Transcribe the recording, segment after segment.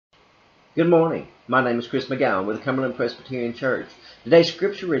Good morning. My name is Kriss McGowan with the Cumberland Presbyterian Church. Today's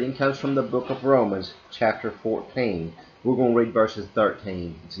scripture reading comes from the book of Romans, chapter 14. We're going to read verses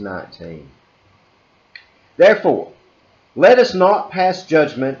 13 to 19. Therefore, let us not pass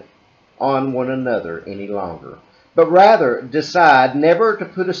judgment on one another any longer, but rather decide never to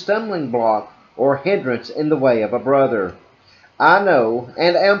put a stumbling block or hindrance in the way of a brother. I know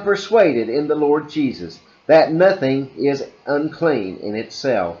and am persuaded in the Lord Jesus that nothing is unclean in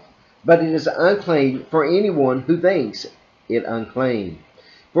itself, but it is unclean for anyone who thinks it unclean.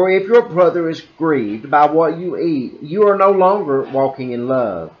 For if your brother is grieved by what you eat, you are no longer walking in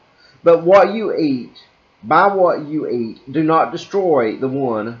love. But by what you eat, do not destroy the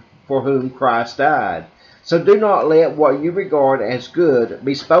one for whom Christ died. So do not let what you regard as good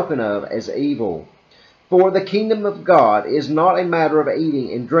be spoken of as evil. For the kingdom of God is not a matter of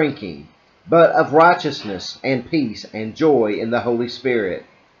eating and drinking, but of righteousness and peace and joy in the Holy Spirit.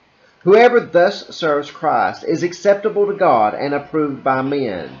 Whoever thus serves Christ is acceptable to God and approved by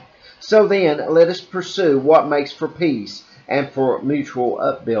men. So then, let us pursue what makes for peace and for mutual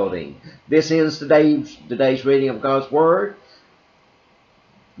upbuilding. This ends today's reading of God's Word.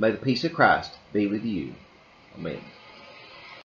 May the peace of Christ be with you. Amen.